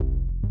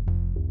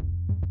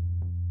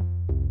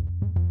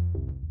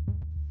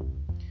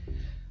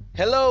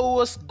Hello,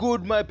 what's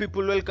good, my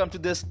people? Welcome to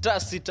the Star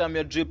Seat. I'm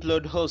your drip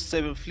lord host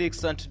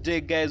 7Flix, and today,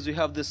 guys, we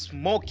have the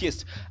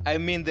smokiest,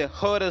 the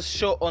hottest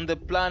show on the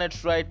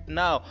planet right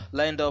now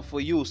lined up for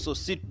you. So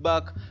sit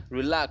back,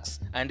 relax,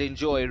 and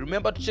enjoy.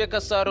 Remember to check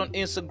us out on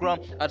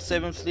Instagram at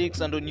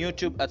 7Flix and on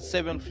YouTube at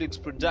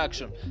 7Flix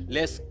Production.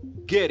 Let's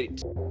get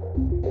it.